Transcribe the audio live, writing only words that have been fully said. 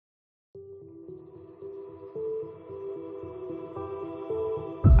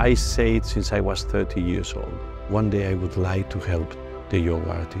I say it since I was 30 years old. One day I would like to help the young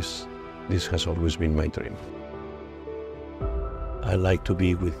artists. This has always been my dream. I like to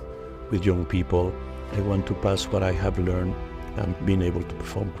be with young people. I want to pass what I have learned and being able to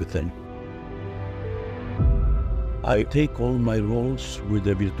perform with them. I take all my roles with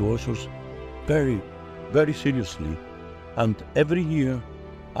the Virtuosos very, very seriously. And every year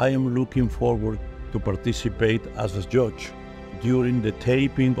I am looking forward to participate as a judge during the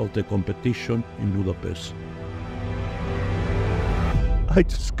taping of the competition in Budapest. I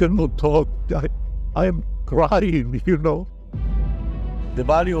just cannot talk. I am crying, you know. The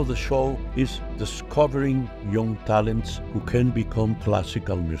value of the show is discovering young talents who can become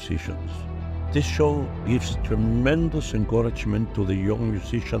classical musicians. This show gives tremendous encouragement to the young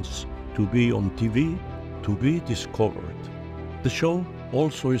musicians to be on TV, to be discovered. The show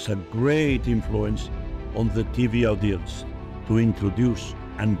also is a great influence on the TV audience to introduce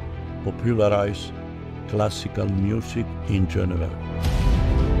and popularize classical music in general.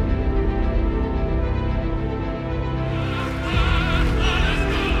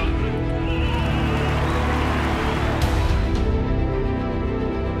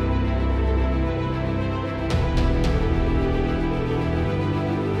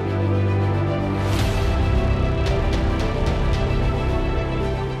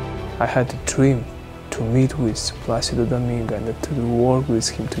 I had a dream to meet with Placido Domingo and to work with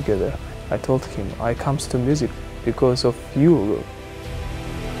him together. I told him, I come to music because of you.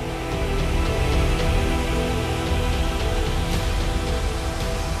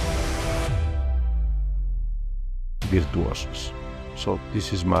 Virtuosos. So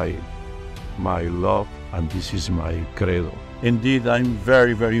this is my love and this is my credo. Indeed, I'm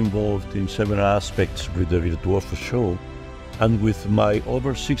very, very involved in several aspects with the Virtuoso show. And with my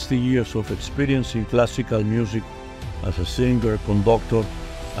over 60 years of experience in classical music as a singer, conductor,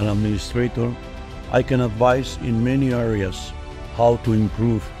 and administrator, I can advise in many areas how to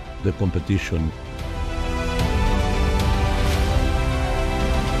improve the competition.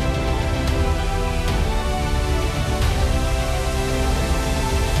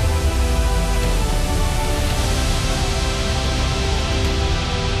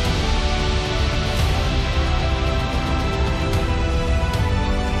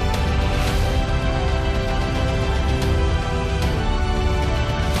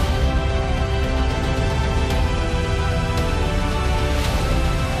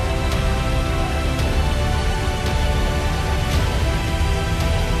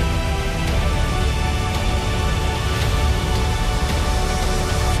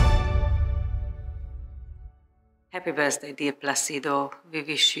 Happy birthday, dear Placido. We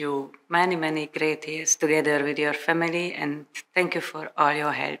wish you many, many great years together with your family, and thank you for all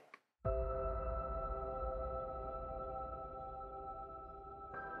your help.